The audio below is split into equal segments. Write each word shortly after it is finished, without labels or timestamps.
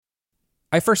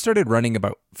I first started running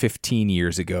about 15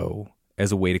 years ago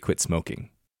as a way to quit smoking.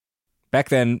 Back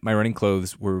then, my running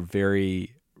clothes were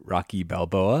very Rocky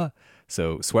Balboa,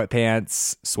 so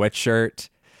sweatpants, sweatshirt.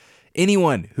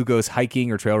 Anyone who goes hiking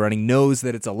or trail running knows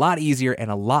that it's a lot easier and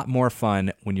a lot more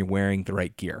fun when you're wearing the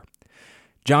right gear.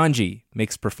 Janji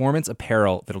makes performance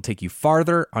apparel that'll take you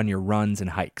farther on your runs and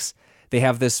hikes. They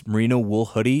have this merino wool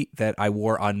hoodie that I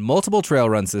wore on multiple trail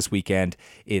runs this weekend.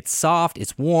 It's soft,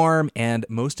 it's warm, and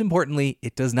most importantly,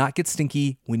 it does not get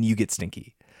stinky when you get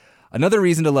stinky. Another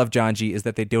reason to love Janji is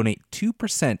that they donate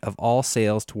 2% of all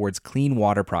sales towards clean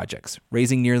water projects,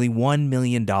 raising nearly $1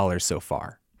 million so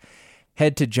far.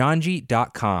 Head to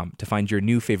janji.com to find your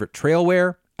new favorite trail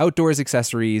wear, outdoors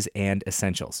accessories, and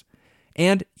essentials.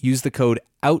 And use the code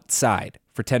OUTSIDE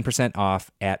for 10%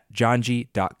 off at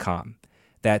janji.com.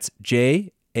 That's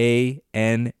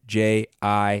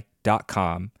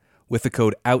JANJI.com with the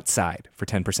code OUTSIDE for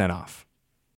 10% off.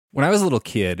 When I was a little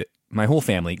kid, my whole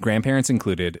family, grandparents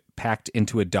included, packed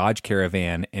into a Dodge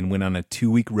Caravan and went on a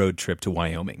 2-week road trip to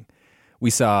Wyoming. We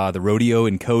saw the rodeo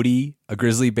in Cody, a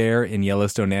grizzly bear in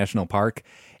Yellowstone National Park,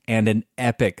 and an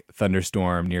epic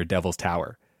thunderstorm near Devil's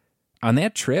Tower. On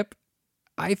that trip,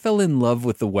 I fell in love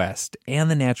with the West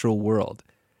and the natural world.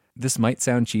 This might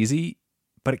sound cheesy,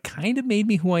 but it kind of made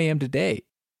me who I am today.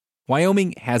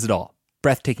 Wyoming has it all.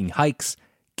 Breathtaking hikes,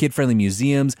 kid-friendly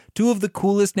museums, 2 of the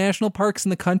coolest national parks in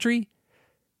the country.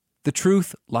 The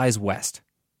truth lies west.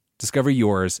 Discover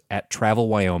yours at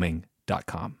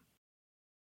travelwyoming.com.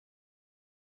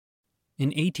 In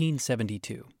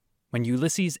 1872, when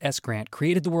Ulysses S. Grant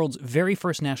created the world's very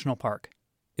first national park,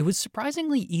 it was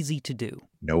surprisingly easy to do.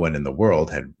 No one in the world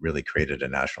had really created a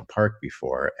national park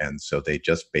before, and so they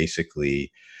just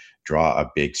basically draw a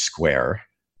big square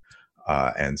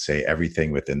and say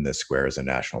everything within this square is a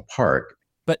national park.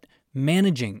 But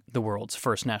managing the world's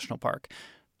first national park,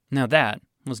 now that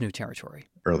was new territory.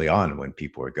 Early on, when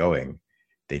people were going,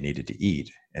 they needed to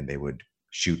eat, and they would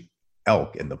shoot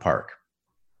elk in the park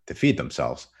to feed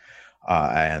themselves.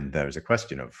 And there's a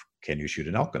question of, can you shoot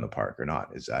an elk in the park or not?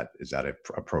 Is that an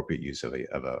appropriate use of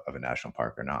a national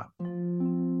park or not?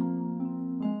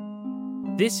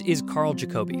 This is Carl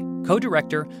Jacoby,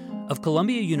 co-director of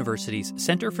Columbia University's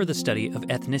Center for the Study of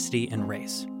Ethnicity and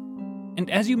Race. And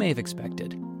as you may have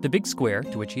expected, the big square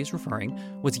to which he is referring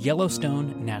was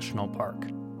Yellowstone National Park.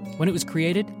 When it was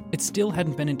created, it still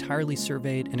hadn't been entirely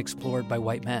surveyed and explored by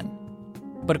white men.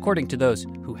 But according to those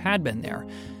who had been there,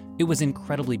 it was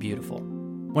incredibly beautiful.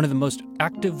 One of the most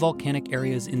active volcanic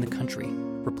areas in the country,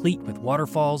 replete with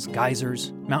waterfalls,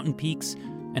 geysers, mountain peaks,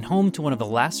 and home to one of the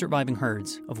last surviving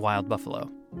herds of wild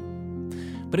buffalo.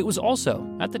 But it was also,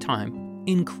 at the time,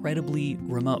 incredibly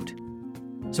remote.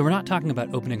 So we're not talking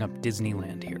about opening up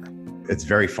Disneyland here. It's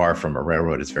very far from a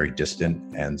railroad. It's very distant.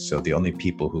 And so the only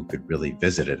people who could really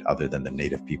visit it, other than the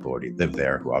native people who already live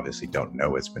there, who obviously don't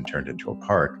know it's been turned into a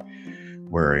park,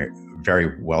 were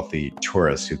very wealthy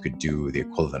tourists who could do the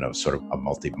equivalent of sort of a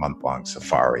multi-month-long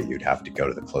safari. You'd have to go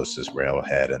to the closest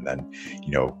railhead and then,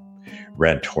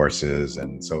 rent horses.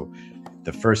 And so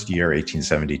the first year,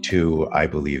 1872, I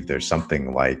believe there's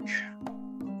something like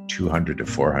 200 to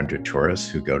 400 tourists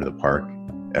who go to the park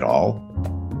at all.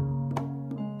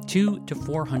 200 to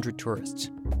 400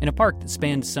 tourists in a park that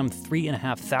spanned some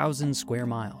 3,500 square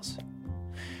miles.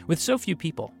 With so few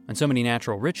people and so many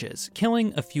natural riches,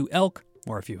 killing a few elk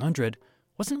or a few hundred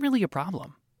wasn't really a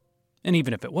problem. And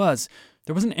even if it was,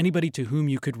 there wasn't anybody to whom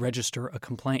you could register a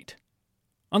complaint.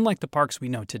 Unlike the parks we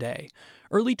know today,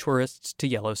 early tourists to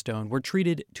Yellowstone were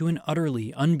treated to an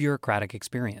utterly unbureaucratic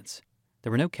experience.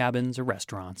 There were no cabins or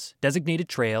restaurants, designated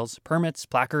trails, permits,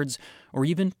 placards, or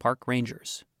even park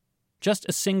rangers. Just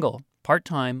a single,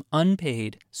 part-time,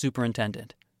 unpaid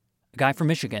superintendent, a guy from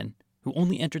Michigan who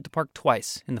only entered the park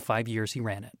twice in the 5 years he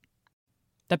ran it.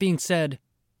 That being said,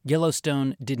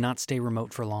 Yellowstone did not stay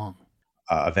remote for long.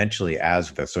 Eventually,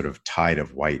 as the sort of tide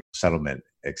of white settlement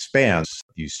expands,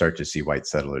 you start to see white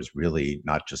settlers really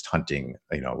not just hunting,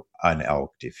 an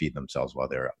elk to feed themselves while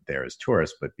they're there as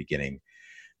tourists, but beginning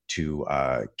to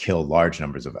kill large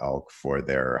numbers of elk for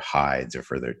their hides or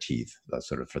for their teeth,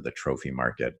 sort of for the trophy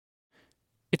market.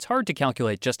 It's hard to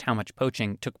calculate just how much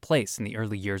poaching took place in the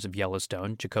early years of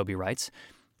Yellowstone, Jacoby writes,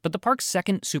 but the park's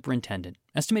second superintendent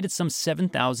estimated some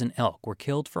 7,000 elk were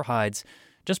killed for hides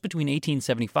just between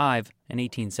 1875 and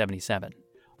 1877.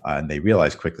 And they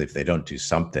realize quickly if they don't do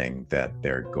something that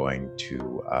they're going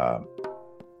to,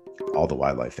 all the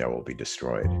wildlife there will be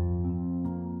destroyed.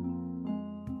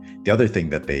 The other thing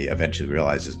that they eventually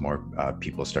realize as more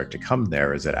people start to come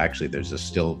there is that actually there's a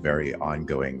still very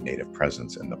ongoing native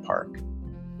presence in the park.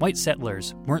 White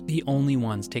settlers weren't the only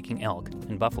ones taking elk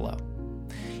and buffalo.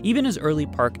 Even as early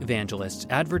park evangelists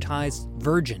advertised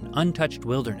virgin, untouched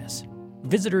wilderness,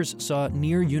 visitors saw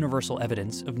near universal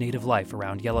evidence of native life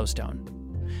around Yellowstone.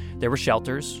 There were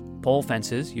shelters, pole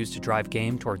fences used to drive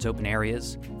game towards open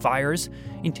areas, fires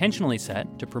intentionally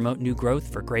set to promote new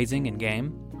growth for grazing and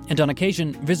game, and on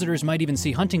occasion, visitors might even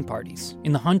see hunting parties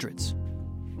in the hundreds.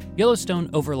 Yellowstone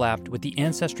overlapped with the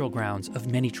ancestral grounds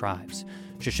of many tribes,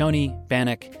 Shoshone,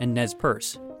 Bannock, and Nez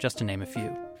Perce, just to name a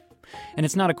few. And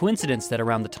it's not a coincidence that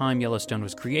around the time Yellowstone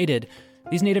was created,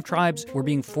 these native tribes were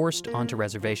being forced onto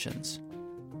reservations.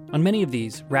 On many of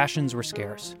these, rations were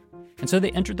scarce, and so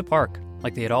they entered the park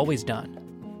like they had always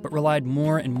done, but relied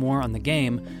more and more on the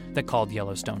game that called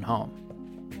Yellowstone home.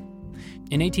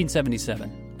 In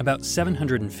 1877, about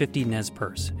 750 Nez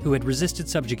Perce, who had resisted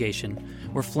subjugation,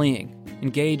 were fleeing,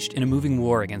 engaged in a moving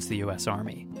war against the U.S.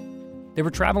 Army. They were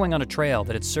traveling on a trail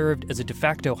that had served as a de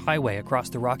facto highway across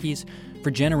the Rockies for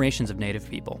generations of native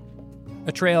people.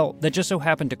 A trail that just so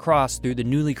happened to cross through the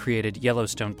newly created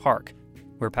Yellowstone Park,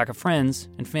 where a pack of friends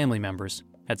and family members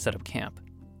had set up camp.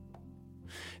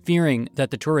 Fearing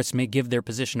that the tourists may give their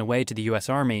position away to the U.S.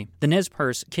 Army, the Nez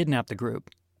Perce kidnapped the group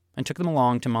and took them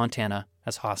along to Montana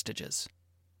as hostages.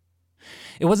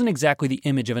 It wasn't exactly the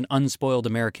image of an unspoiled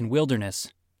American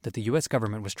wilderness that the U.S.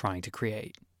 government was trying to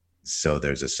create. So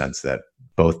there's a sense that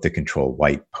both to control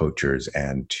white poachers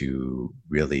and to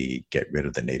really get rid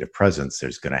of the native presence,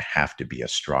 there's going to have to be a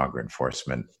stronger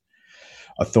enforcement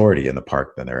authority in the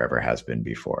park than there ever has been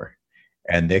before.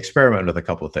 And they experiment with a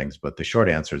couple of things, but the short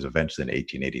answer is eventually in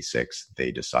 1886,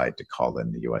 they decide to call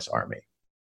in the U.S. Army.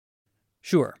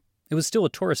 Sure, it was still a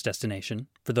tourist destination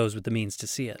for those with the means to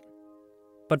see it.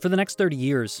 But for the next 30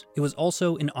 years, it was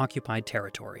also an occupied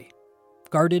territory,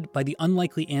 guarded by the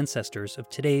unlikely ancestors of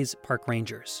today's park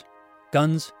rangers,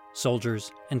 guns,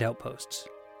 soldiers, and outposts.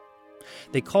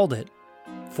 They called it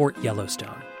Fort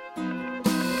Yellowstone.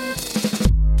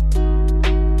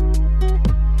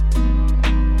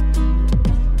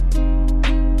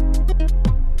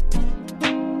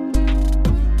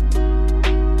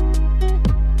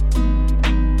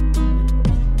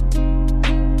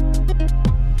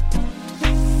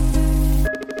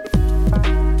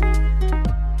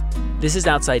 This is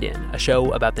Outside In, a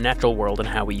show about the natural world and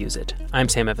how we use it. I'm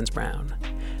Sam Evans-Brown.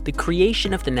 The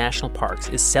creation of the national parks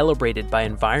is celebrated by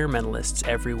environmentalists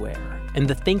everywhere, and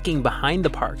the thinking behind the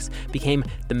parks became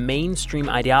the mainstream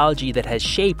ideology that has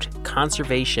shaped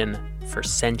conservation for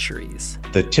centuries.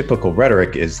 The typical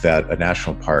rhetoric is that a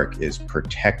national park is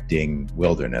protecting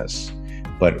wilderness.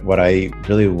 But what I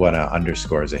really want to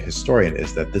underscore as a historian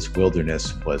is that this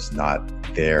wilderness was not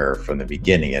there from the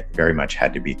beginning. It very much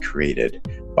had to be created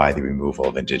by the removal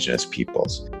of indigenous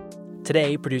peoples.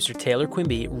 Today, producer Taylor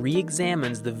Quimby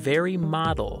re-examines the very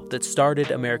model that started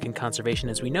American conservation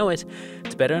as we know it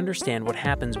to better understand what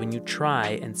happens when you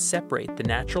try and separate the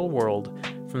natural world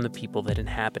from the people that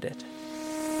inhabit it.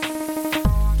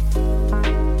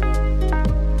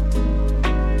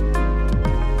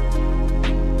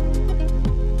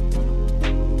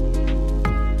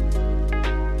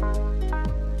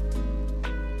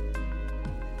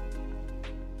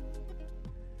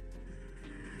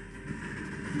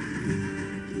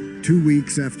 Two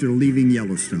weeks after leaving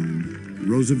Yellowstone,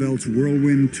 Roosevelt's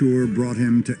whirlwind tour brought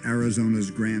him to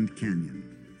Arizona's Grand Canyon.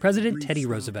 President Teddy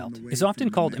Roosevelt is often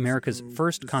called America's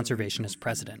first conservationist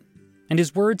president. And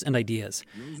his words and ideas,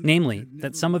 namely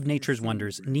that some of nature's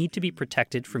wonders need to be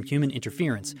protected from human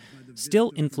interference,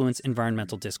 still influence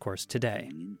environmental discourse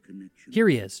today. Here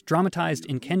he is, dramatized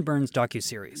in Ken Burns'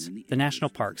 docuseries, The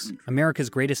National Parks, America's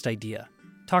Greatest Idea,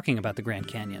 talking about the Grand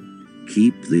Canyon.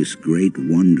 Keep this great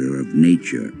wonder of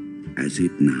nature as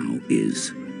it now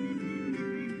is.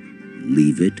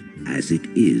 Leave it as it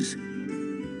is.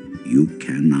 You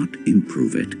cannot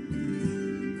improve it.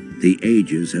 The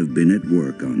ages have been at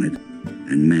work on it,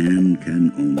 and man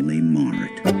can only mar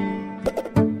it.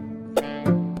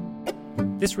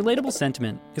 This relatable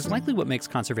sentiment is likely what makes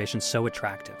conservation so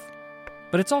attractive.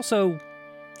 But it's also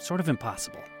sort of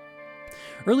impossible.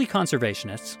 Early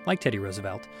conservationists, like Teddy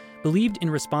Roosevelt, believed in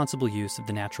responsible use of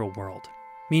the natural world,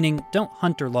 meaning don't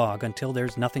hunt or log until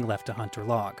there's nothing left to hunt or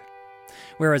log.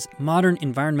 Whereas modern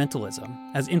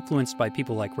environmentalism, as influenced by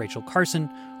people like Rachel Carson,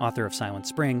 author of Silent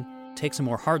Spring, takes a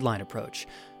more hardline approach,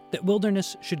 that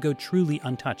wilderness should go truly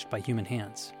untouched by human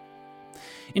hands.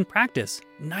 In practice,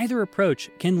 neither approach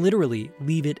can literally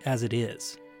leave it as it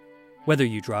is. Whether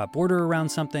you draw a border around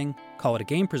something, call it a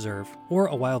game preserve, or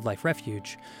a wildlife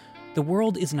refuge, the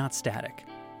world is not static,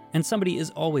 and somebody is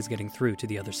always getting through to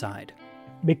the other side.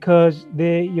 Because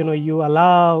you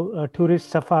allow tourist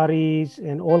safaris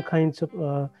and all kinds of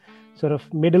sort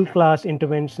of middle-class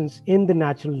interventions in the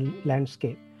natural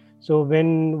landscape. So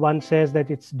when one says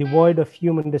that it's devoid of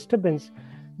human disturbance,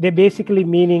 they're basically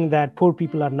meaning that poor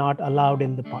people are not allowed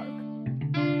in the park.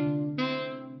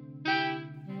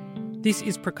 This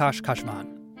is Prakash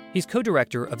Kashvan. He's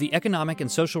co-director of the Economic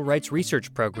and Social Rights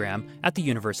Research Program at the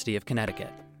University of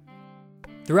Connecticut.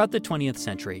 Throughout the 20th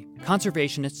century,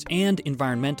 conservationists and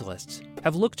environmentalists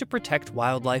have looked to protect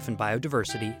wildlife and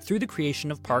biodiversity through the creation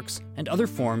of parks and other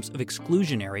forms of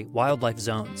exclusionary wildlife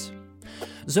zones.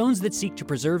 Zones that seek to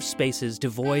preserve spaces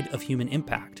devoid of human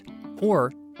impact,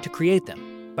 or to create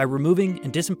them by removing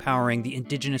and disempowering the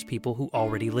indigenous people who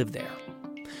already live there.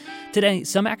 Today,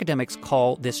 some academics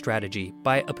call this strategy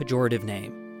by a pejorative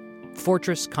name: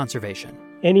 fortress conservation.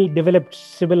 Any developed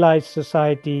civilized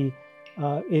society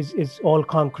is all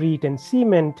concrete and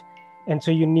cement, and so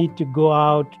you need to go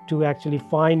out to actually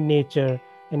find nature,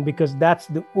 and because that's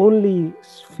the only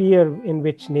sphere in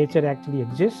which nature actually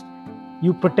exists,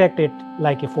 you protect it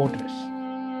like a fortress.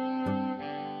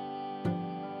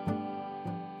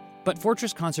 But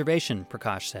fortress conservation,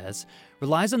 Prakash says,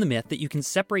 relies on the myth that you can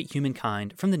separate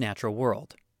humankind from the natural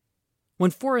world. When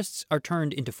forests are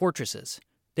turned into fortresses,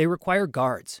 they require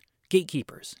guards,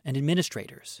 gatekeepers, and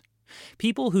administrators,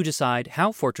 people who decide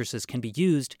how fortresses can be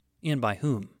used and by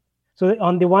whom. So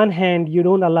on the one hand, you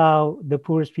don't allow the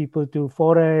poorest people to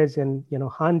forage and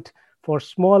hunt for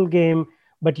small game,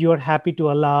 but you're happy to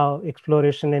allow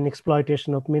exploration and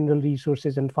exploitation of mineral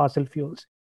resources and fossil fuels.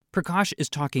 Prakash is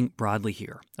talking broadly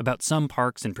here about some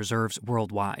parks and preserves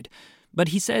worldwide, but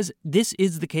he says this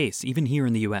is the case even here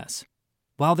in the U.S.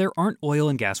 While there aren't oil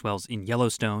and gas wells in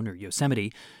Yellowstone or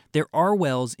Yosemite, there are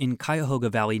wells in Cuyahoga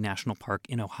Valley National Park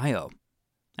in Ohio.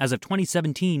 As of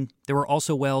 2017, there were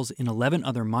also wells in 11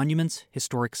 other monuments,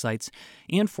 historic sites,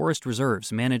 and forest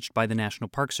reserves managed by the National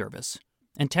Park Service.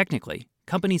 And technically,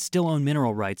 companies still own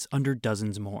mineral rights under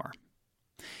dozens more.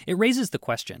 It raises the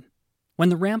question, when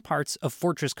the ramparts of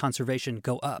fortress conservation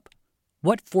go up,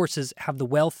 what forces have the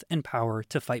wealth and power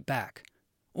to fight back,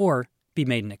 or be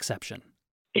made an exception?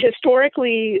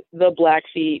 Historically, the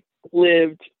Blackfeet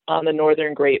lived on the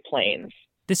northern Great Plains.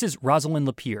 This is Rosalind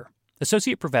Lapierre,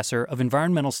 Associate Professor of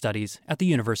Environmental Studies at the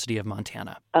University of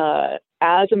Montana.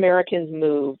 As Americans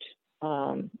moved,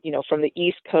 from the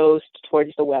East Coast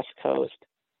towards the West Coast,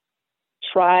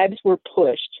 tribes were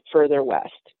pushed further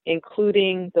west,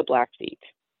 including the Blackfeet.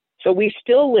 So we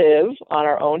still live on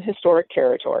our own historic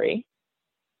territory,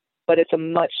 but it's a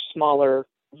much smaller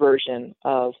version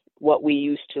of what we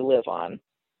used to live on.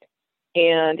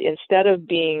 And instead of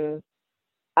being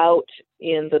out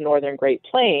in the northern Great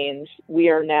Plains, we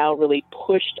are now really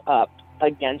pushed up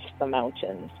against the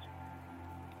mountains.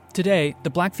 Today, the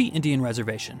Blackfeet Indian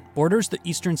Reservation borders the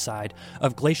eastern side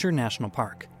of Glacier National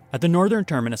Park at the northern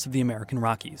terminus of the American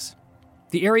Rockies.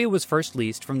 The area was first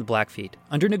leased from the Blackfeet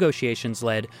under negotiations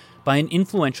led by an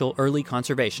influential early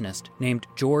conservationist named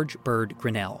George Bird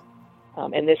Grinnell.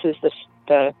 And this is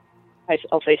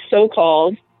I'll say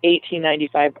so-called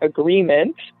 1895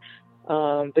 agreement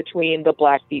between the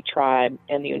Blackfeet tribe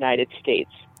and the United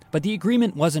States. But the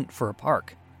agreement wasn't for a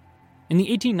park. In the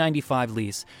 1895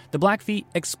 lease, the Blackfeet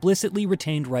explicitly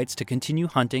retained rights to continue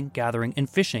hunting, gathering, and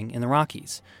fishing in the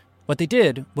Rockies. What they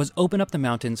did was open up the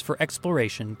mountains for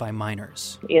exploration by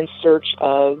miners. In search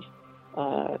of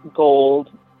gold,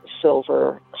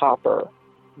 silver, copper,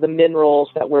 the minerals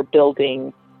that were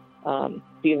building the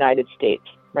United States,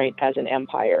 right, as an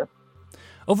empire.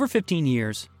 Over 15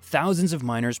 years, thousands of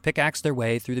miners pickaxed their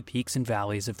way through the peaks and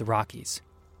valleys of the Rockies.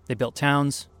 They built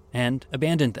towns and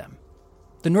abandoned them.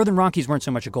 The Northern Rockies weren't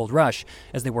so much a gold rush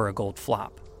as they were a gold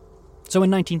flop. So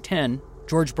in 1910,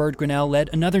 George Bird Grinnell led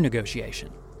another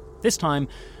negotiation, this time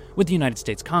with the United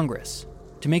States Congress,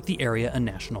 to make the area a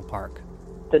national park.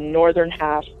 The northern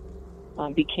half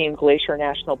became Glacier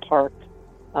National Park.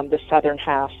 The southern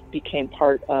half became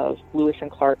part of Lewis and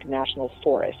Clark National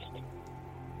Forest.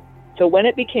 So when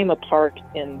it became a park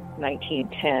in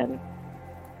 1910,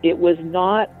 it was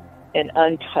not an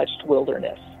untouched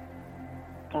wilderness.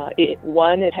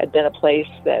 It had been a place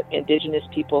that indigenous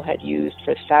people had used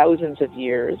for thousands of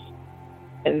years.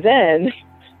 And then,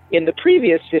 in the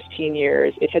previous 15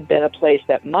 years, it had been a place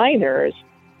that miners,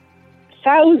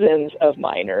 thousands of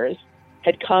miners,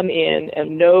 had come in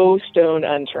and no stone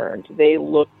unturned. They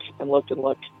looked and looked and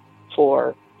looked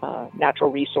for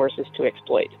natural resources to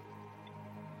exploit.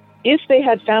 If they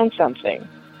had found something,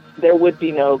 there would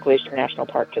be no Glacier National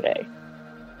Park today.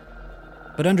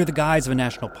 But under the guise of a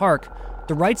national park,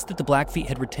 the rights that the Blackfeet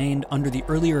had retained under the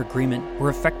earlier agreement were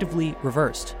effectively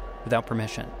reversed without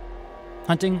permission.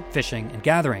 Hunting, fishing, and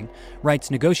gathering,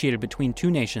 rights negotiated between two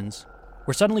nations,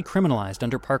 were suddenly criminalized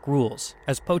under park rules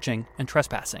as poaching and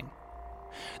trespassing.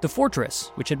 The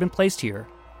fortress, which had been placed here,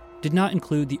 did not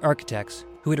include the architects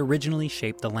who had originally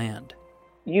shaped the land.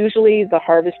 Usually the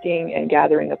harvesting and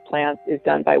gathering of plants is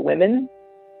done by women.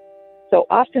 So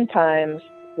oftentimes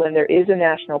when there is a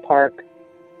national park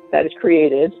that is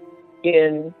created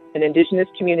in an indigenous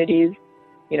community's,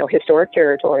 historic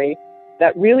territory,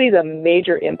 that really the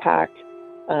major impact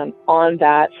on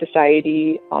that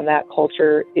society, on that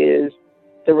culture, is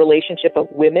the relationship of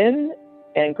women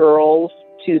and girls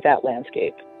to that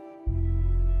landscape.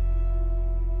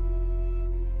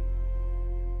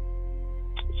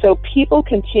 So people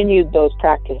continued those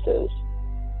practices,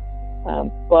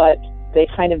 but they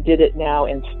kind of did it now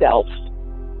in stealth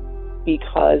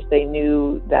because they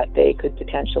knew that they could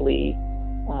potentially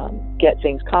get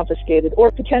things confiscated or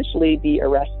potentially be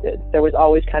arrested. There was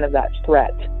always kind of that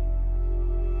threat.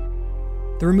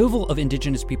 The removal of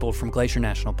indigenous people from Glacier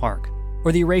National Park,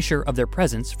 or the erasure of their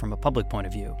presence from a public point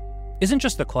of view, isn't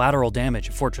just the collateral damage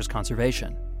of fortress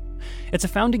conservation. It's a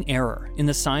founding error in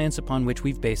the science upon which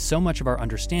we've based so much of our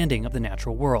understanding of the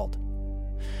natural world.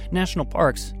 National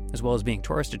parks, as well as being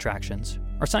tourist attractions,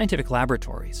 are scientific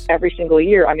laboratories. Every single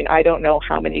year, I don't know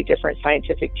how many different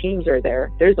scientific teams are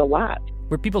there. There's a lot.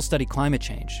 Where people study climate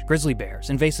change, grizzly bears,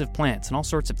 invasive plants, and all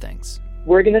sorts of things.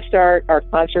 We're going to start our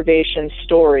conservation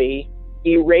story,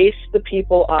 erase the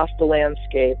people off the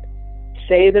landscape,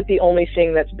 say that the only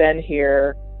thing that's been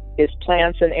here is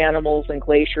plants and animals and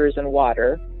glaciers and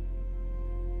water.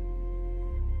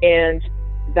 And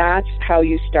that's how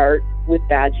you start with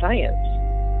bad science.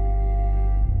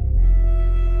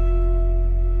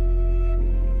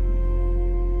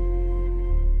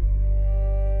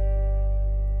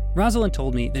 Rosalind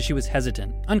told me that she was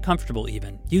hesitant, uncomfortable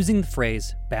even, using the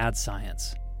phrase bad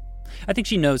science. I think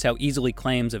she knows how easily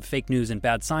claims of fake news and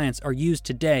bad science are used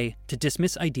today to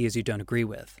dismiss ideas you don't agree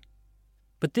with.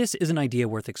 But this is an idea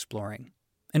worth exploring.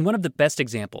 And one of the best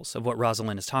examples of what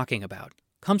Rosalind is talking about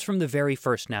comes from the very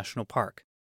first national park.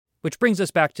 Which brings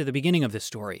us back to the beginning of this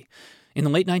story, in the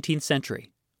late 19th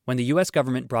century, when the U.S.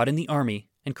 government brought in the Army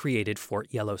and created Fort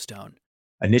Yellowstone.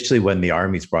 Initially, when the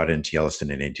Army's brought into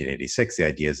Yellowstone in 1886, the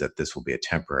idea is that this will be a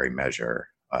temporary measure.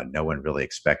 No one really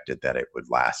expected that it would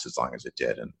last as long as it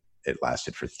did, and it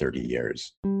lasted for 30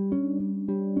 years.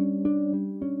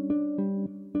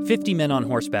 50 men on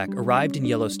horseback arrived in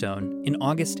Yellowstone in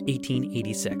August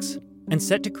 1886 and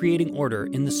set to creating order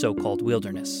in the so-called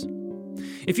wilderness.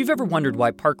 If you've ever wondered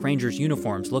why park rangers'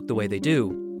 uniforms look the way they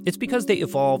do, it's because they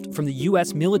evolved from the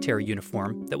U.S. military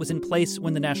uniform that was in place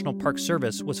when the National Park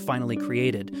Service was finally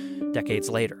created, decades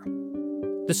later.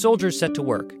 The soldiers set to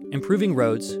work, improving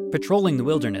roads, patrolling the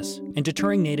wilderness, and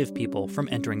deterring native people from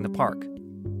entering the park.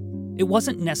 It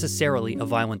wasn't necessarily a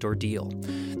violent ordeal.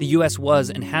 The U.S. was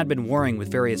and had been warring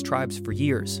with various tribes for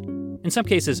years. In some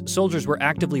cases, soldiers were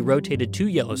actively rotated to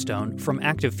Yellowstone from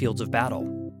active fields of battle.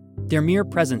 Their mere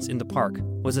presence in the park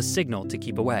was a signal to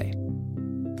keep away.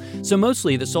 So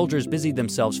mostly the soldiers busied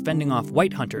themselves fending off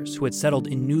white hunters who had settled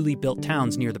in newly built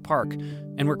towns near the park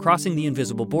and were crossing the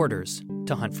invisible borders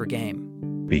to hunt for game.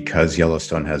 Because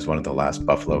Yellowstone has one of the last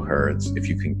buffalo herds, if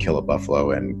you can kill a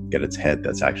buffalo and get its head,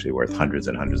 that's actually worth hundreds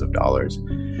and hundreds of dollars.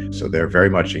 So they're very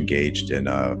much engaged in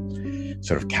a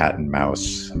sort of cat and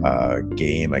mouse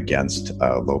game against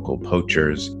local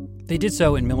poachers. They did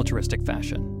so in militaristic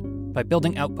fashion. By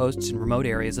building outposts in remote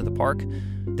areas of the park,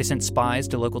 they sent spies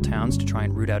to local towns to try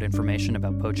and root out information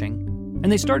about poaching.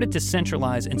 And they started to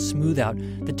centralize and smooth out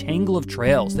the tangle of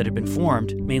trails that had been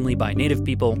formed mainly by native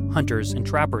people, hunters, and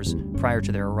trappers prior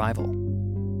to their arrival.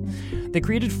 They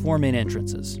created 4 main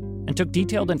entrances and took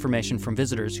detailed information from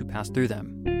visitors who passed through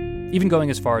them, even going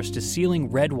as far as to sealing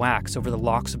red wax over the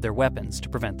locks of their weapons to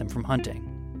prevent them from hunting.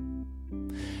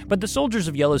 But the soldiers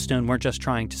of Yellowstone weren't just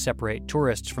trying to separate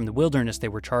tourists from the wilderness they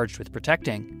were charged with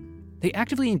protecting. They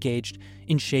actively engaged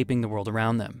in shaping the world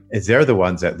around them. They're the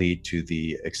ones that lead to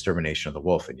the extermination of the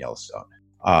wolf in Yellowstone.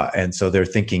 And so they're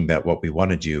thinking that what we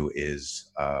want to do is,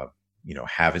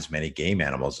 have as many game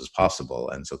animals as possible.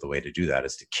 And so the way to do that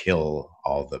is to kill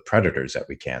all the predators that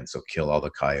we can. So kill all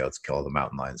the coyotes, kill all the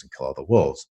mountain lions, and kill all the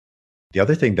wolves. The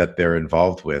other thing that they're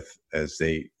involved with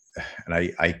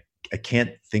I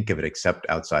can't think of it except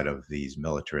outside of these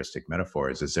militaristic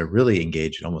metaphors, is they're really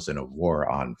engaged almost in a war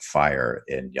on fire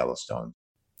in Yellowstone.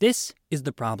 This is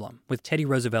the problem with Teddy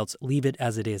Roosevelt's Leave It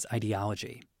As It Is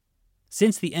ideology.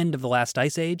 Since the end of the last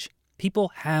ice age,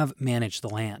 people have managed the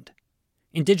land.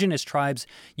 Indigenous tribes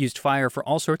used fire for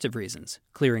all sorts of reasons,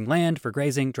 clearing land for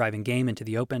grazing, driving game into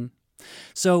the open.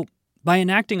 So, by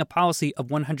enacting a policy of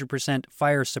 100%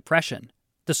 fire suppression,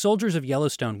 the soldiers of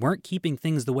Yellowstone weren't keeping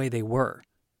things the way they were.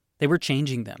 They were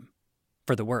changing them,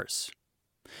 for the worse.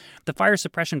 The fire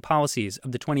suppression policies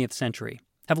of the 20th century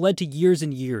have led to years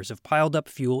and years of piled up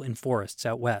fuel in forests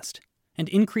out west, and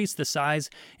increased the size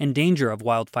and danger of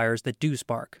wildfires that do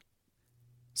spark.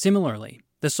 Similarly,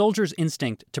 the soldiers'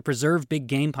 instinct to preserve big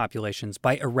game populations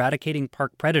by eradicating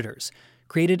park predators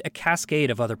created a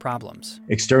cascade of other problems.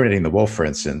 Exterminating the wolf, for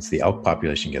instance, the elk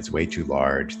population gets way too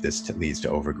large. This leads to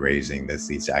overgrazing. This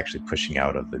leads to actually pushing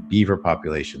out of the beaver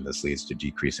population. This leads to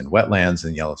decrease in wetlands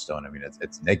in Yellowstone. I mean,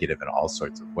 it's negative in all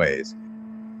sorts of ways.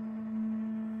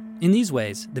 In these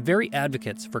ways, the very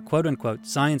advocates for quote-unquote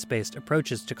science-based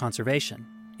approaches to conservation,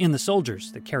 and the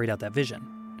soldiers that carried out that vision,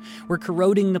 were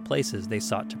corroding the places they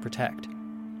sought to protect.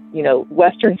 You know,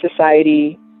 Western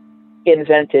society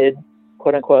invented,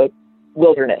 quote-unquote,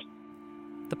 wilderness.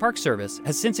 The Park Service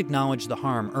has since acknowledged the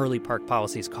harm early park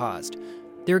policies caused.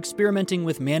 They're experimenting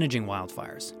with managing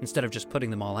wildfires instead of just putting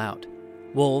them all out.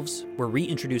 Wolves were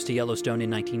reintroduced to Yellowstone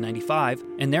in 1995,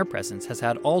 and their presence has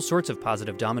had all sorts of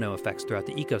positive domino effects throughout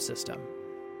the ecosystem.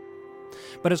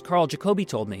 But as Carl Jacoby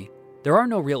told me, there are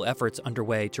no real efforts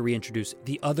underway to reintroduce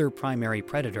the other primary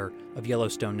predator of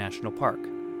Yellowstone National Park: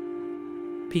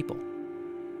 people.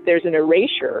 There's an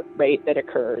erasure rate that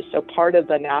occurs. So part of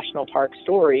the national park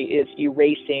story is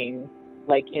erasing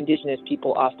like indigenous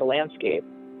people off the landscape.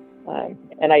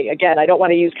 And I don't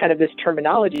want to use kind of this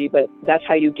terminology, but that's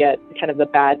how you get kind of the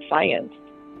bad science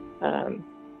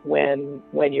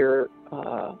when you're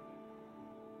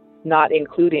not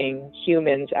including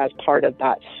humans as part of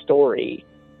that story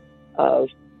of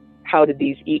how did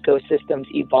these ecosystems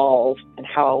evolve and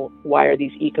why are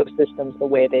these ecosystems the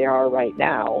way they are right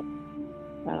now.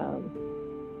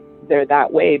 They're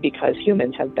that way because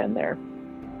humans have been there.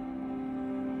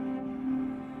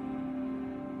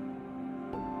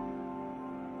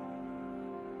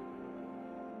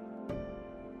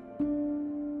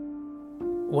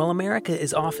 While America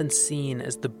is often seen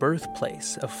as the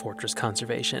birthplace of fortress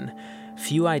conservation,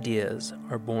 few ideas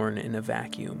are born in a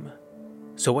vacuum.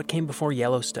 So what came before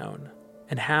Yellowstone,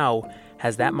 and how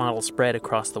has that model spread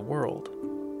across the world?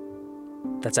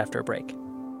 That's after a break.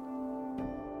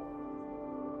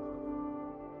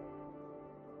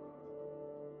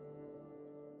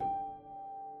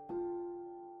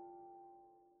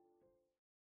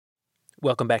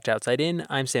 Welcome back to Outside In.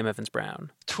 I'm Sam Evans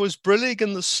Brown. 'Twas Brillig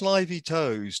and the Slithy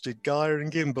Toes did gyre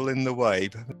and gimble in the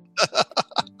wabe.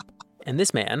 And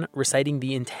this man, reciting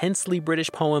the intensely British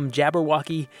poem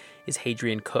Jabberwocky, is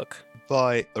Hadrian Cook.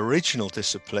 By original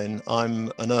discipline,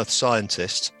 I'm an earth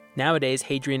scientist. Nowadays,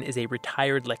 Hadrian is a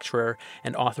retired lecturer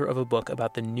and author of a book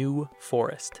about the New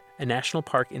Forest, a national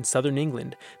park in southern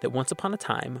England that once upon a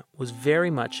time was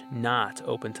very much not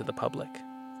open to the public.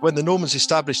 When the Normans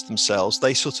established themselves,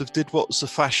 they sort of did what was the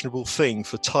fashionable thing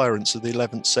for tyrants of the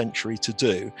 11th century to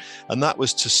do, and that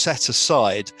was to set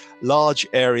aside large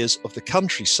areas of the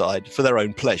countryside for their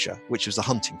own pleasure, which was the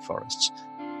hunting forests.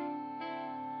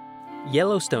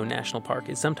 Yellowstone National Park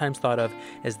is sometimes thought of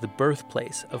as the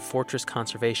birthplace of fortress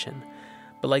conservation.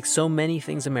 But like so many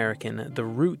things American, the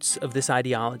roots of this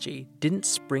ideology didn't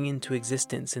spring into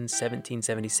existence in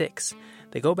 1776.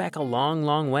 They go back a long,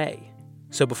 long way.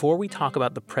 So before we talk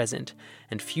about the present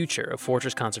and future of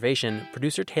fortress conservation,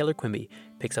 producer Taylor Quimby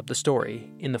picks up the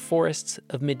story in the forests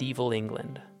of medieval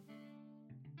England.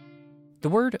 The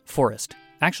word forest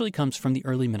actually comes from the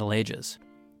early Middle Ages,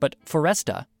 but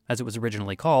foresta, as it was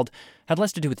originally called, had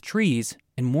less to do with trees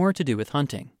and more to do with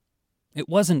hunting. It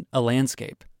wasn't a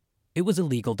landscape. It was a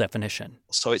legal definition.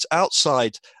 So it's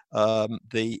outside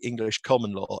the English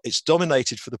common law. It's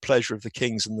dominated for the pleasure of the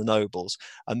kings and the nobles,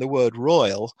 and the word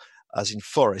royal, as in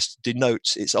forest,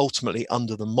 denotes it's ultimately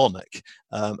under the monarch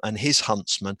and his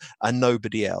huntsmen and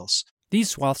nobody else. These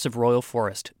swaths of royal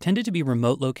forest tended to be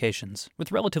remote locations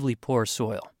with relatively poor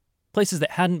soil, places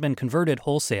that hadn't been converted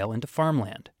wholesale into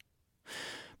farmland.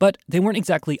 But they weren't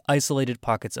exactly isolated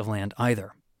pockets of land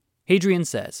either. Hadrian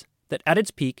says that at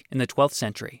its peak in the 12th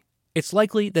century, it's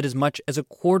likely that as much as a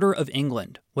quarter of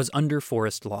England was under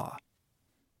forest law.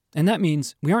 And that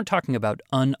means we aren't talking about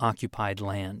unoccupied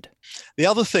land. The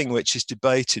other thing which is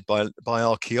debated by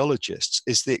archaeologists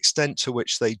is the extent to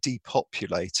which they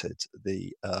depopulated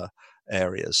the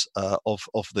areas of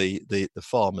the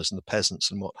farmers and the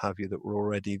peasants and what have you that were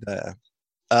already there.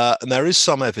 And there is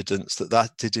some evidence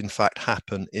that did in fact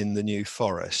happen in the New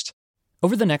Forest.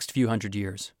 Over the next few hundred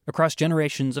years, across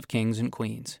generations of kings and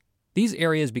queens, these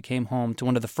areas became home to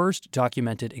one of the first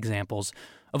documented examples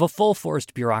of a full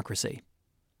forest bureaucracy.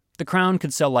 The crown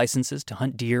could sell licenses to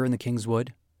hunt deer in the King's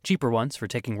Wood, cheaper ones for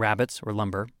taking rabbits or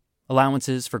lumber,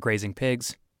 allowances for grazing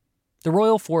pigs. The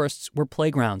royal forests were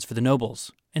playgrounds for the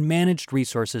nobles and managed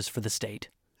resources for the state.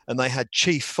 And they had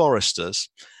chief foresters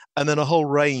and then a whole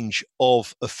range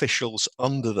of officials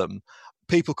under them,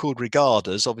 people called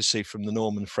regarders, obviously from the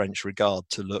Norman French regard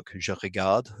to look, je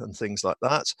regarde, and things like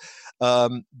that.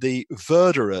 The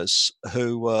verderers,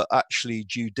 who were actually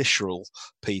judicial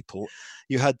people.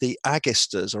 You had the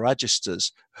agisters or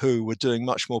agisters, who were doing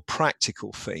much more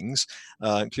practical things,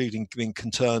 including being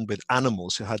concerned with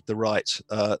animals who had the right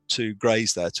to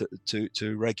graze there,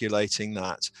 to regulating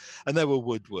that. And there were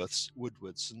woodwards,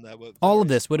 and there were... All of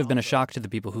this would have been a shock to the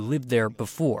people who lived there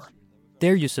before.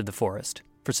 Their use of the forest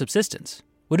for subsistence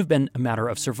would have been a matter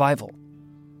of survival.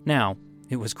 Now,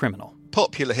 it was criminal.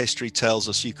 Popular history tells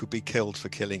us you could be killed for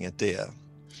killing a deer.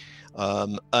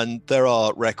 And there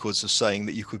are records of saying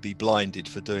that you could be blinded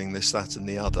for doing this, that, and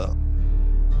the other.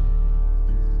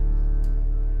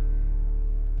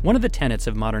 One of the tenets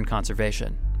of modern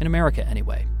conservation, in America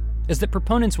anyway, is that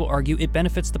proponents will argue it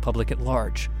benefits the public at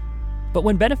large. But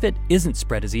when benefit isn't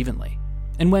spread as evenly,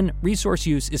 and when resource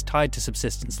use is tied to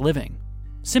subsistence living,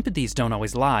 sympathies don't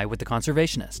always lie with the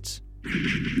conservationists.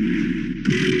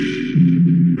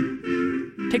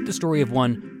 Take the story of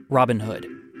one Robin Hood,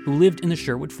 who lived in the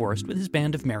Sherwood Forest with his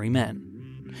band of merry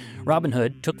men. Robin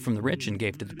Hood took from the rich and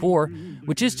gave to the poor,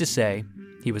 which is to say,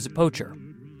 he was a poacher,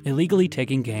 illegally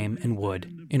taking game and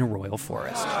wood in a royal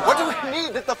forest. What do we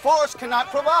need that the forest cannot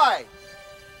provide?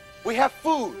 We have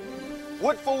food,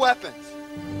 wood for weapons.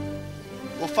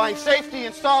 We'll find safety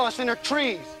and solace in our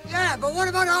trees. Yeah, but what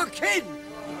about our kids?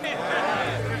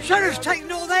 Shutter's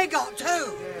taking all they got,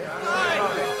 too.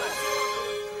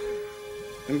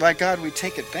 And by God, we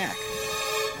take it back.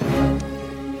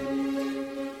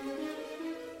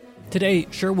 Today,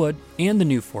 Sherwood and the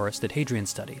new forest that Hadrian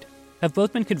studied have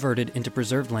both been converted into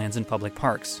preserved lands and public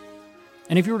parks.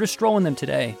 And if you were to stroll in them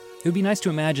today, it would be nice to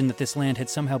imagine that this land had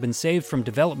somehow been saved from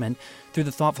development through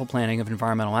the thoughtful planning of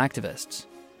environmental activists.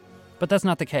 But that's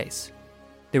not the case.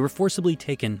 They were forcibly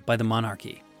taken by the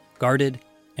monarchy, guarded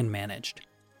and managed.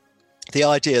 The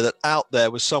idea that out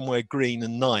there was somewhere green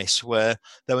and nice, where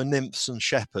there were nymphs and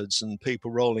shepherds and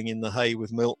people rolling in the hay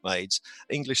with milkmaids,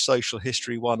 English Social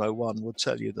History 101 would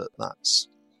tell you that that's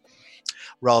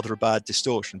rather a bad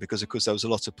distortion, because of course there was a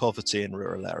lot of poverty in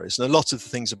rural areas. And a lot of the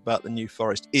things about the New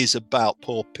Forest is about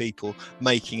poor people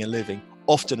making a living,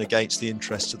 often against the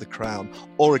interests of the crown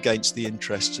or against the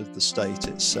interests of the state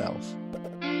itself.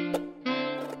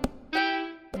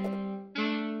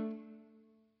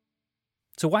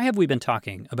 So why have we been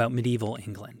talking about medieval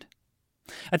England?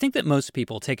 I think that most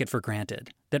people take it for granted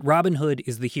that Robin Hood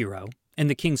is the hero and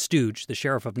the King's Stooge, the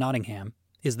Sheriff of Nottingham,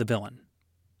 is the villain.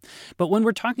 But when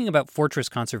we're talking about fortress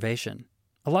conservation,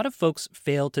 a lot of folks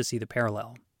fail to see the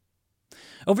parallel.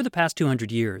 Over the past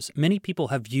 200 years, many people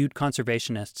have viewed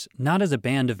conservationists not as a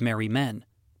band of merry men,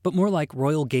 but more like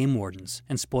royal game wardens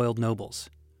and spoiled nobles,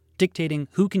 dictating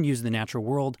who can use the natural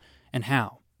world and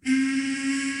how.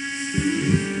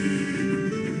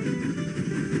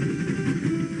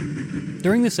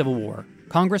 During the Civil War,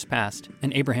 Congress passed,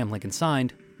 and Abraham Lincoln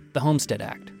signed, the Homestead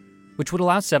Act, which would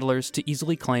allow settlers to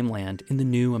easily claim land in the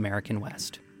new American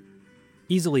West.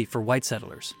 Easily for white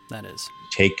settlers, that is.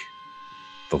 Take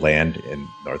the land in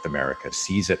North America,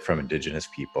 seize it from indigenous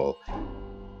people,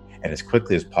 and as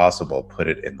quickly as possible put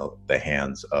it in the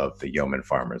hands of the yeoman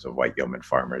farmers, of white yeoman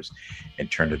farmers, and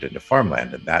turn it into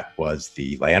farmland. And that was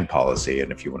the land policy,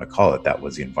 and if you want to call it, that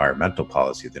was the environmental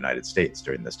policy of the United States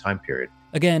during this time period.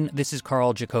 Again, this is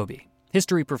Carl Jacobi,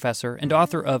 history professor and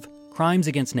author of Crimes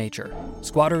Against Nature,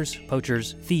 Squatters,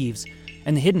 Poachers, Thieves,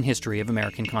 and the Hidden History of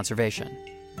American Conservation.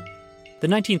 The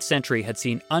 19th century had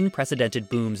seen unprecedented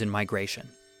booms in migration.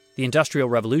 The Industrial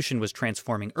Revolution was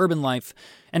transforming urban life,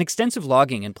 and extensive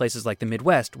logging in places like the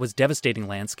Midwest was devastating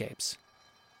landscapes.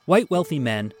 White wealthy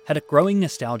men had a growing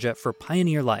nostalgia for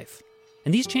pioneer life,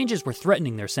 and these changes were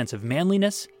threatening their sense of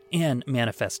manliness and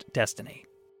manifest destiny.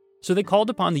 So they called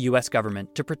upon the U.S.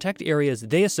 government to protect areas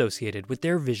they associated with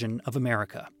their vision of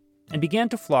America, and began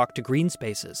to flock to green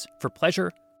spaces for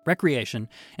pleasure, recreation,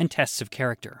 and tests of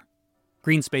character.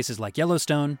 Green spaces like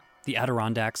Yellowstone, the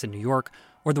Adirondacks in New York,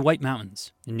 or the White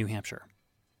Mountains in New Hampshire.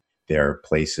 They're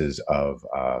places of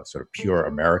sort of pure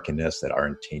Americanness that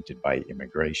aren't tainted by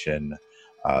immigration.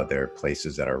 They're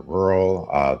places that are rural,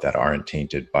 that aren't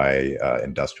tainted by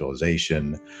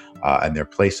industrialization. And they're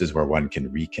places where one can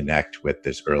reconnect with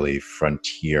this early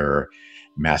frontier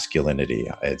masculinity.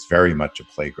 It's very much a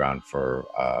playground for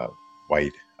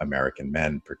white American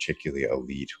men, particularly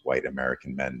elite white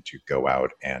American men, to go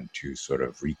out and to sort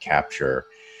of recapture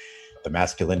the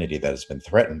masculinity that has been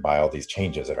threatened by all these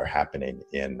changes that are happening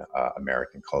in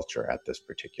American culture at this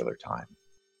particular time.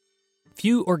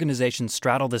 Few organizations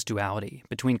straddle this duality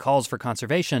between calls for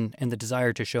conservation and the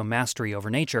desire to show mastery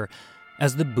over nature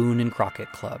as the Boone and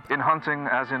Crockett Club. In hunting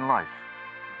as in life,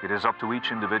 It is up to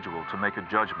each individual to make a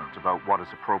judgment about what is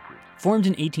appropriate. Formed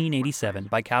in 1887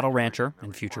 by cattle rancher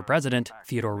and future president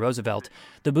Theodore Roosevelt,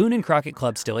 the Boone and Crockett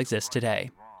Club still exists today.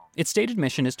 Its stated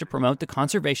mission is to promote the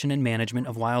conservation and management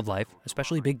of wildlife,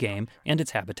 especially big game, and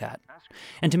its habitat,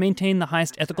 and to maintain the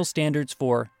highest ethical standards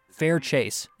for fair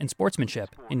chase and sportsmanship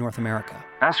in North America.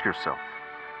 Ask yourself,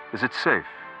 is it safe?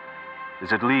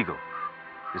 Is it legal?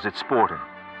 Is it sporting?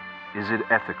 Is it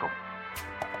ethical?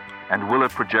 And will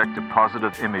it project a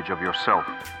positive image of yourself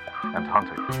and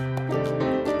hunting?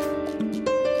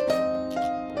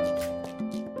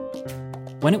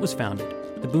 When it was founded,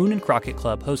 the Boone and Crockett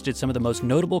Club hosted some of the most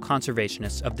notable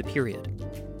conservationists of the period.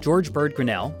 George Bird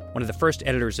Grinnell, one of the first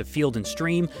editors of Field and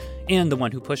Stream, and the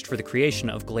one who pushed for the creation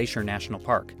of Glacier National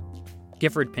Park.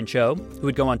 Gifford Pinchot, who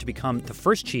would go on to become the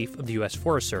first chief of the U.S.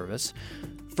 Forest Service.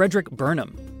 Frederick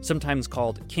Burnham, sometimes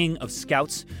called King of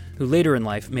Scouts, who later in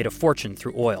life made a fortune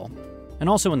through oil. And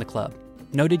also in the club,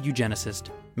 noted eugenicist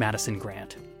Madison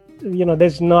Grant.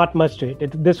 There's not much to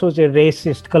it. This was a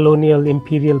racist, colonial,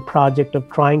 imperial project of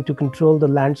trying to control the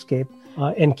landscape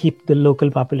and keep the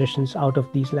local populations out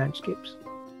of these landscapes.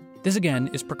 This again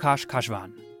is Prakash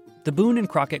Kashvan. The Boone and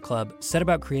Crockett Club set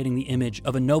about creating the image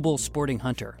of a noble sporting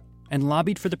hunter and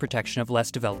lobbied for the protection of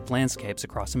less developed landscapes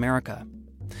across America.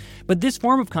 But this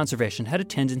form of conservation had a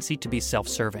tendency to be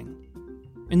self-serving.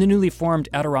 In the newly formed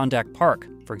Adirondack Park,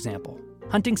 for example,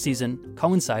 hunting season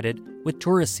coincided with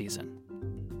tourist season.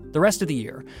 The rest of the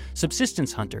year,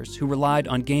 subsistence hunters who relied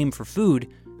on game for food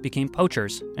became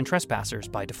poachers and trespassers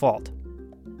by default.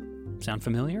 Sound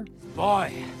familiar?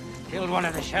 Boy, killed one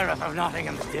of the Sheriff of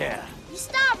Nottingham's deer. You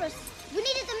starved us. We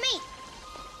needed the meat.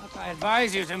 Look, I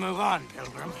advise you to move on,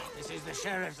 Pilgrim. This is the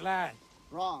Sheriff's land.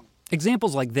 Wrong.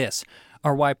 Examples like this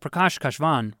are why Prakash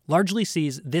Kashvan largely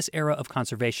sees this era of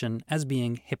conservation as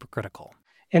being hypocritical.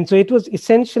 And so it was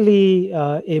essentially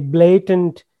a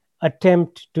blatant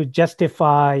attempt to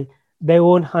justify their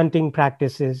own hunting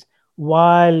practices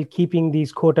while keeping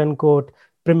these quote-unquote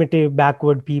primitive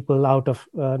backward people out of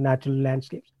natural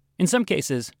landscapes. In some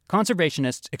cases,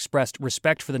 conservationists expressed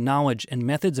respect for the knowledge and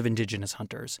methods of indigenous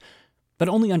hunters, but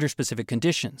only under specific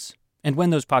conditions, and when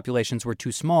those populations were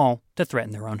too small to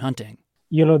threaten their own hunting.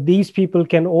 These people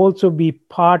can also be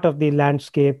part of the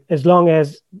landscape as long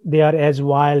as they are as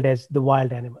wild as the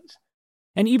wild animals.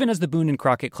 And even as the Boone and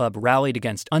Crockett Club rallied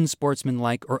against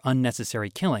unsportsmanlike or unnecessary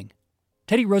killing,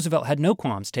 Teddy Roosevelt had no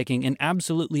qualms taking an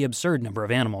absolutely absurd number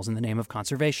of animals in the name of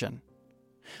conservation.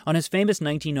 On his famous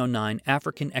 1909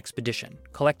 African expedition,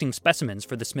 collecting specimens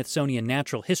for the Smithsonian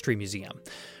Natural History Museum,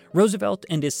 Roosevelt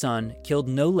and his son killed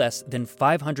no less than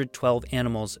 512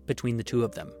 animals between the two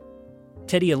of them.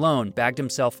 Teddy alone bagged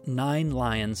himself 9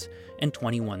 lions and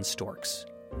 21 storks.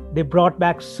 They brought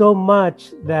back so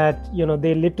much that,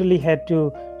 they literally had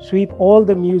to sweep all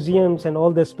the museums and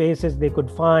all the spaces they could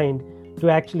find to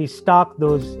actually stock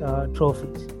those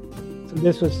trophies. So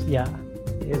this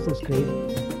was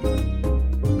crazy.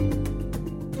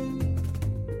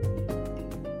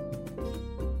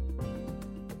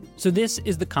 So this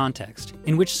is the context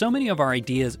in which so many of our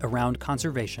ideas around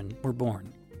conservation were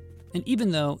born. And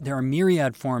even though there are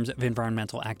myriad forms of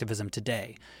environmental activism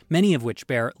today, many of which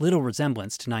bear little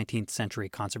resemblance to 19th century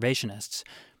conservationists,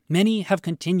 many have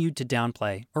continued to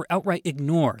downplay or outright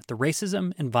ignore the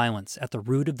racism and violence at the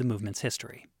root of the movement's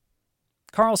history.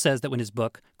 Carl says that when his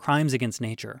book, Crimes Against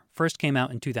Nature, first came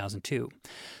out in 2002,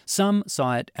 some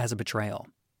saw it as a betrayal.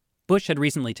 Bush had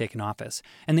recently taken office,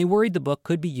 and they worried the book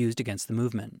could be used against the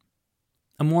movement.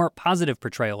 A more positive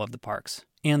portrayal of the parks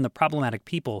and the problematic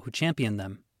people who championed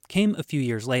them came a few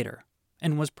years later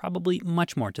and was probably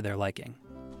much more to their liking.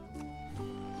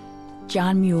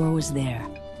 John Muir was there,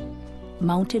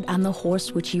 mounted on the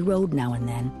horse which he rode now and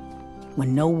then,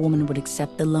 when no woman would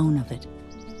accept the loan of it.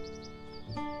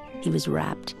 He was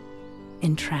rapt,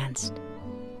 entranced.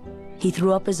 He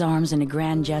threw up his arms in a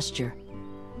grand gesture.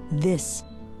 "This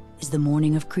is the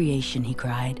morning of creation," he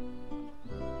cried.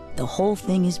 "The whole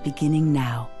thing is beginning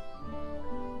now.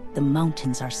 The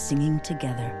mountains are singing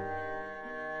together."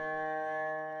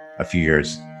 A few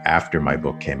years after my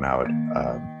book came out,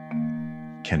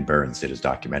 Ken Burns did his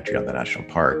documentary on the national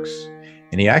parks.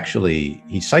 And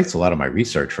he cites a lot of my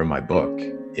research from my book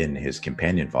in his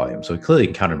companion volume. So he clearly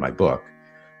encountered my book,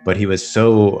 but he was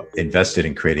so invested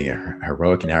in creating a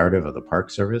heroic narrative of the Park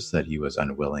Service that he was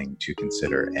unwilling to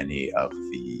consider any of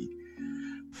the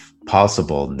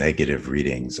possible negative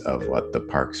readings of what the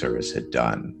Park Service had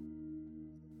done.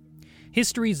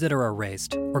 Histories that are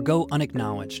erased or go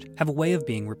unacknowledged have a way of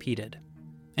being repeated.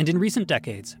 And in recent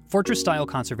decades, fortress-style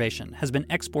conservation has been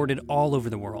exported all over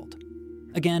the world.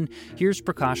 Again, here's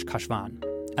Prakash Kashvan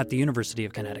at the University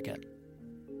of Connecticut.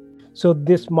 So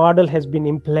this model has been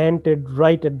implanted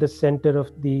right at the center of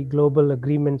the global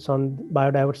agreements on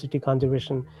biodiversity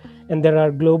conservation. And there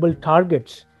are global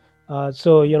targets.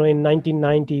 So, in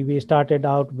 1990, we started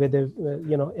out with a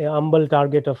humble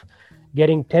target of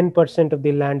getting 10% of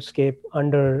the landscape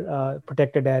under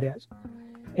protected areas.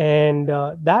 And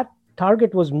that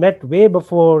target was met way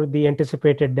before the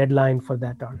anticipated deadline for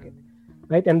that target,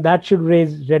 right? And that should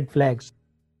raise red flags.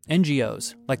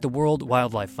 NGOs like the World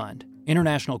Wildlife Fund,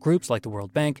 international groups like the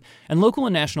World Bank, and local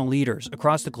and national leaders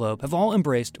across the globe have all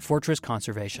embraced fortress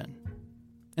conservation.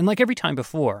 And like every time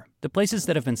before, the places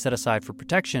that have been set aside for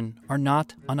protection are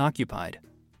not unoccupied.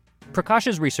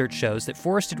 Prakash's research shows that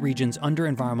forested regions under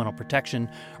environmental protection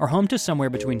are home to somewhere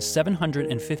between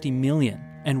 750 million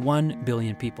and 1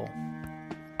 billion people.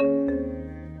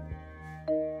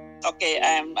 Okay,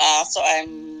 I'm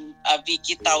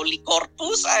Vicky Tauli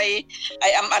Corpus. I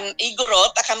am an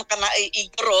Igorot, akan kana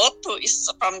Igorot, who is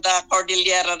from the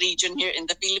Cordillera region here in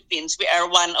the Philippines. We are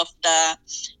one of the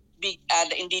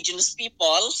indigenous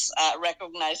peoples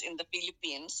recognized in the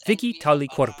Philippines. Vicky Tauli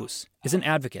Corpus is an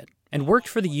advocate and worked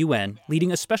for the UN,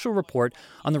 leading a special report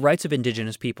on the rights of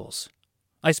indigenous peoples.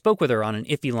 I spoke with her on an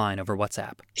iffy line over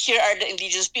WhatsApp. Here are the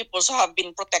indigenous peoples who have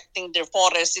been protecting their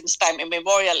forests since time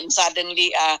immemorial, and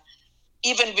suddenly,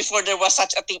 even before there was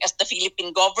such a thing as the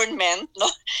Philippine government,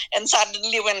 and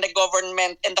suddenly when the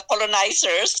government and the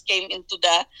colonizers came into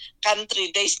the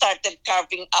country, they started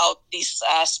carving out these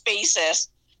spaces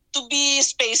to be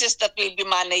spaces that will be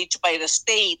managed by the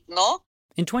state, no?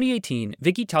 In 2018,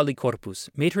 Vicky Tauli Corpus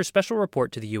made her special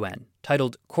report to the UN,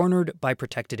 titled Cornered by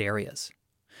Protected Areas.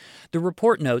 The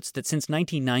report notes that since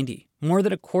 1990, more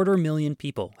than 250,000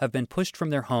 people have been pushed from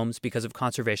their homes because of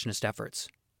conservationist efforts,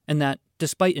 and that,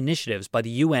 despite initiatives by the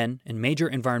UN and major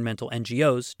environmental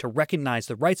NGOs to recognize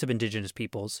the rights of indigenous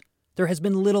peoples, there has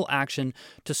been little action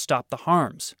to stop the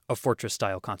harms of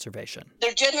fortress-style conservation.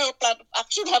 Their general plan of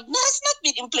action has not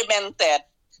been implemented,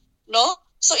 no?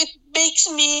 So it makes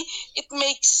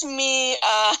me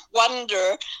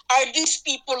wonder, are these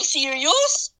people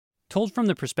serious? Told from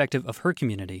the perspective of her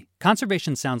community,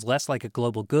 conservation sounds less like a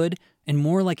global good and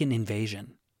more like an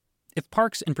invasion. If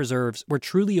parks and preserves were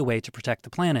truly a way to protect the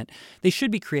planet, they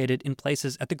should be created in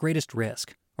places at the greatest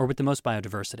risk or with the most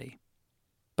biodiversity.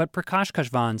 But Prakash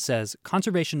Kashvan says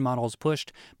conservation models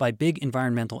pushed by big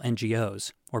environmental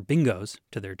NGOs, or bingos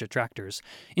to their detractors,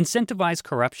 incentivize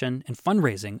corruption and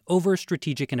fundraising over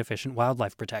strategic and efficient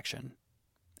wildlife protection.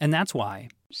 And that's why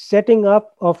setting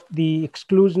up of the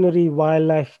exclusionary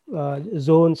wildlife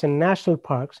zones and national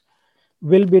parks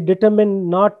will be determined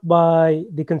not by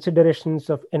the considerations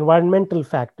of environmental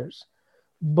factors,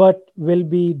 but will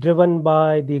be driven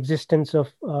by the existence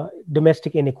of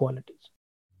domestic inequalities.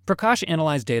 Prakash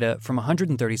analyzed data from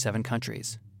 137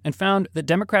 countries and found that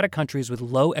democratic countries with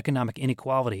low economic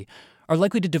inequality are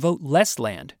likely to devote less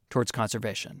land towards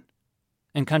conservation.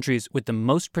 And countries with the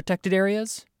most protected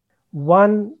areas?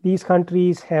 One, these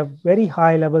countries have very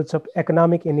high levels of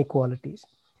economic inequalities.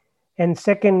 And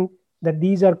second, that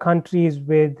these are countries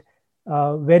with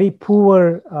very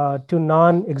poor to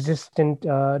non-existent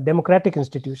democratic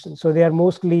institutions. So they are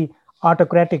mostly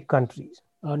autocratic countries.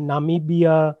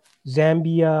 Namibia,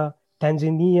 Zambia,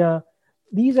 Tanzania,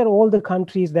 these are all the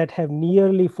countries that have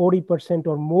nearly 40%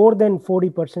 or more than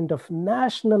 40% of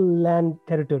national land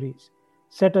territories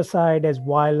set aside as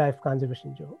wildlife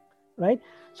conservation zone, right?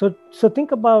 So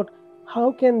think about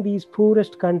how can these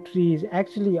poorest countries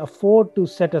actually afford to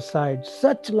set aside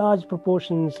such large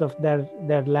proportions of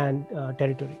their land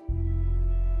territory.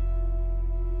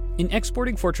 In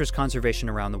exporting fortress conservation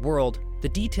around the world, the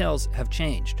details have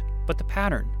changed, but the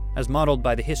pattern, as modeled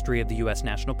by the history of the U.S.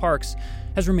 national parks,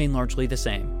 has remained largely the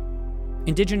same.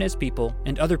 Indigenous people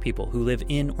and other people who live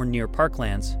in or near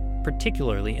parklands,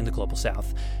 particularly in the global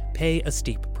south, pay a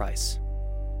steep price.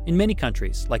 In many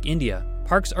countries, like India,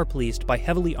 parks are policed by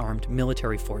heavily armed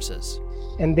military forces.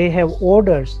 And they have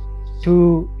orders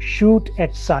to shoot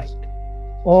at sight,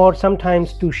 or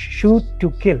sometimes to shoot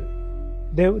to kill.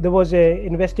 There was an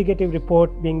investigative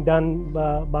report being done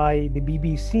by the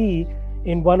BBC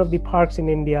in one of the parks in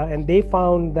India, and they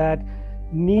found that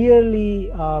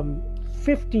nearly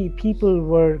 50 people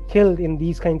were killed in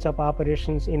these kinds of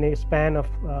operations in a span of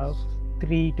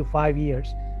 3 to 5 years,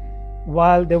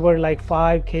 while there were like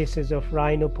 5 cases of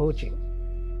rhino poaching.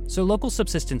 So local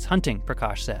subsistence hunting,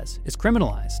 Prakash says, is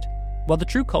criminalized, while the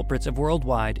true culprits of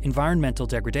worldwide environmental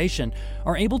degradation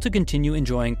are able to continue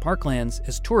enjoying parklands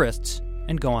as tourists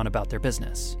and go on about their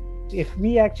business. If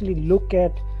we actually look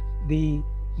at the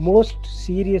most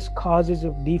serious causes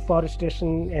of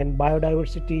deforestation and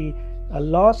biodiversity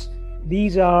loss,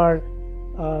 these are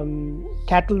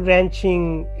cattle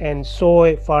ranching and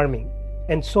soy farming.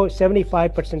 And so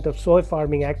 75% of soy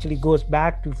farming actually goes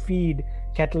back to feed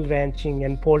cattle ranching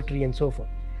and poultry and so forth.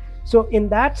 So in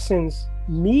that sense,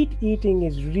 meat eating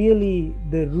is really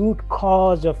the root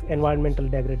cause of environmental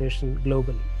degradation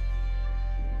globally.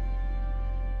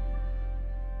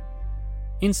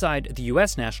 Inside the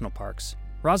U.S. national parks,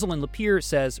 Rosalind Lapierre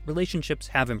says relationships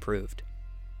have improved.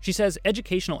 She says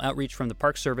educational outreach from the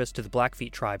Park Service to the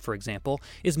Blackfeet tribe, for example,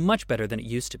 is much better than it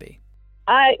used to be.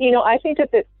 I think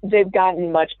that they've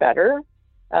gotten much better.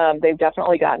 They've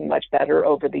definitely gotten much better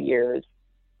over the years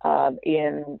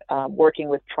in working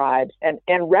with tribes and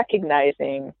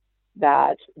recognizing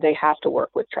that they have to work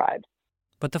with tribes.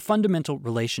 But the fundamental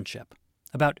relationship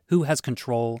about who has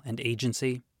control and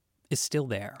agency is still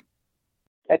there.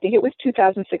 I think it was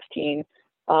 2016,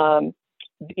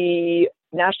 the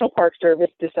National Park Service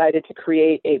decided to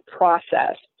create a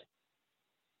process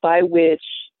by which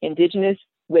Indigenous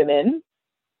women,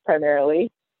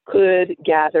 primarily, could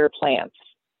gather plants,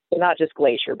 so not just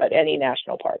Glacier, but any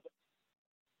national park.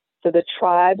 So the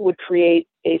tribe would create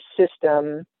a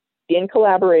system in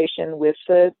collaboration with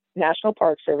the National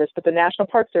Park Service, but the National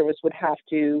Park Service would have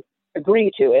to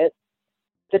agree to it.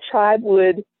 The tribe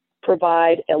would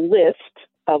provide a list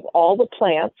of all the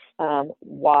plants,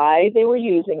 why they were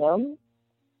using them,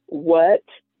 what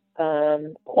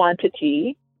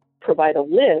quantity, provide a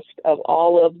list of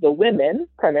all of the women,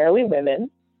 primarily women,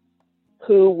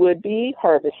 who would be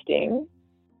harvesting.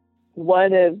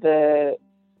 One of the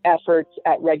efforts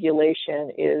at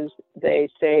regulation is they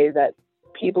say that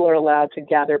people are allowed to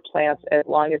gather plants as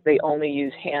long as they only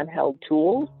use handheld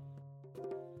tools.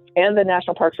 And the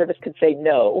National Park Service could say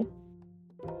no.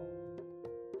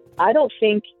 I don't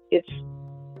think it's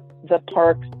the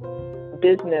park's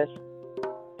business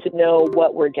to know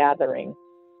what we're gathering.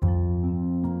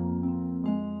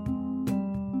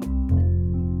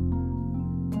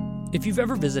 If you've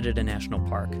ever visited a national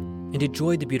park and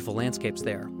enjoyed the beautiful landscapes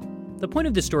there, the point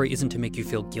of this story isn't to make you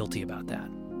feel guilty about that,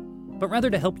 but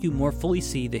rather to help you more fully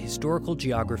see the historical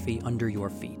geography under your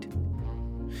feet.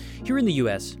 Here in the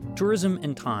U.S., tourism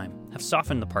and time have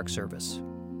softened the Park Service.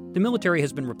 The military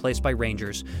has been replaced by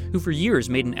rangers who for years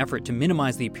made an effort to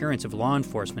minimize the appearance of law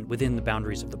enforcement within the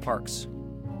boundaries of the parks.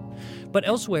 But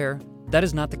elsewhere, that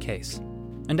is not the case,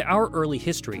 and our early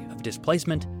history of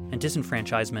displacement and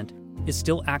disenfranchisement is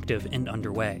still active and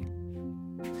underway.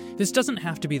 This doesn't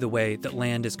have to be the way that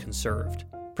land is conserved,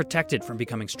 protected from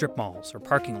becoming strip malls or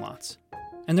parking lots.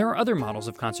 And there are other models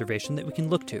of conservation that we can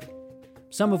look to,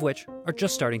 some of which are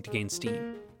just starting to gain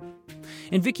steam.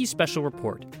 In Vicki's special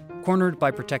report, Cornered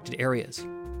by Protected Areas,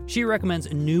 she recommends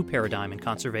a new paradigm in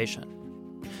conservation,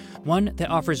 one that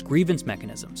offers grievance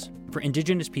mechanisms for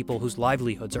Indigenous people whose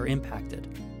livelihoods are impacted,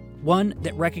 one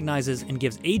that recognizes and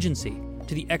gives agency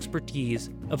to the expertise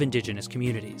of Indigenous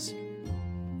communities.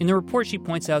 In the report, she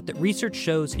points out that research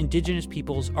shows Indigenous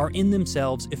peoples are in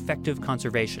themselves effective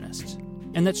conservationists,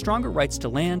 and that stronger rights to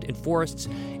land and forests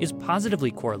is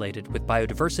positively correlated with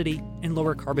biodiversity and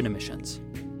lower carbon emissions.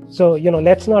 So,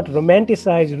 let's not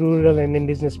romanticize rural and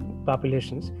indigenous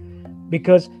populations,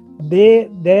 because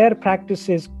their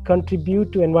practices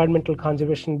contribute to environmental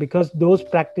conservation because those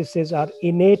practices are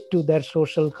innate to their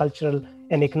social, cultural,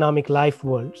 and economic life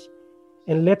worlds.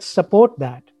 And let's support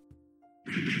that.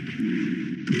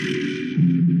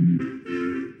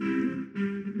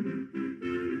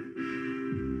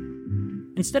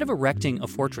 Instead of erecting a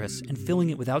fortress and filling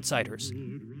it with outsiders,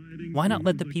 why not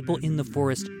let the people in the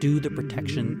forest do the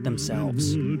protection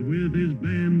themselves? With his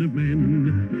band of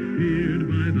men, feared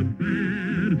by the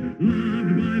bad,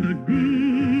 loved by the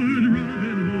good,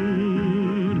 Robin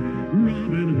Hood,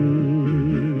 Robin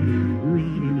Hood,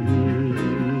 Robin Hood.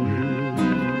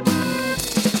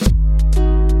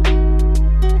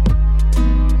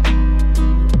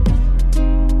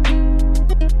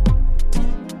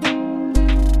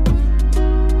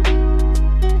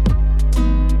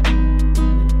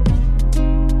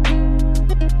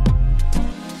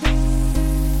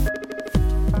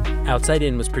 Outside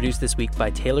In was produced this week by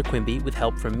Taylor Quimby with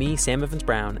help from me, Sam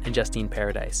Evans-Brown, and Justine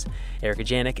Paradise. Erica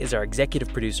Janik is our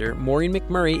executive producer. Maureen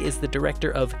McMurray is the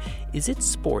director of Is It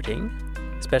Sporting?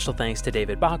 Special thanks to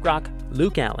David Bachrock,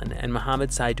 Luke Allen, and Mohammed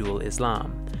Saidul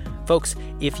Islam. Folks,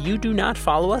 if you do not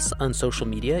follow us on social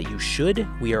media, you should.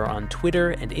 We are on Twitter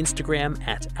and Instagram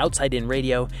at Outside In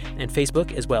Radio, and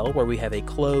Facebook as well, where we have a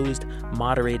closed,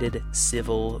 moderated,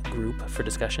 civil group for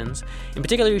discussions. In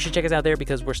particular, you should check us out there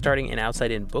because we're starting an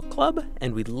Outside In book club,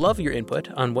 and we'd love your input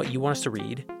on what you want us to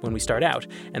read when we start out,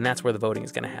 and that's where the voting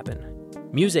is going to happen.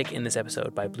 Music in this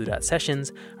episode by Blue Dot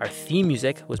Sessions. Our theme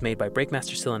music was made by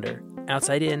Breakmaster Cylinder.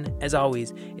 Outside In, as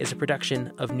always, is a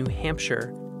production of New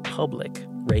Hampshire Public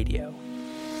Radio.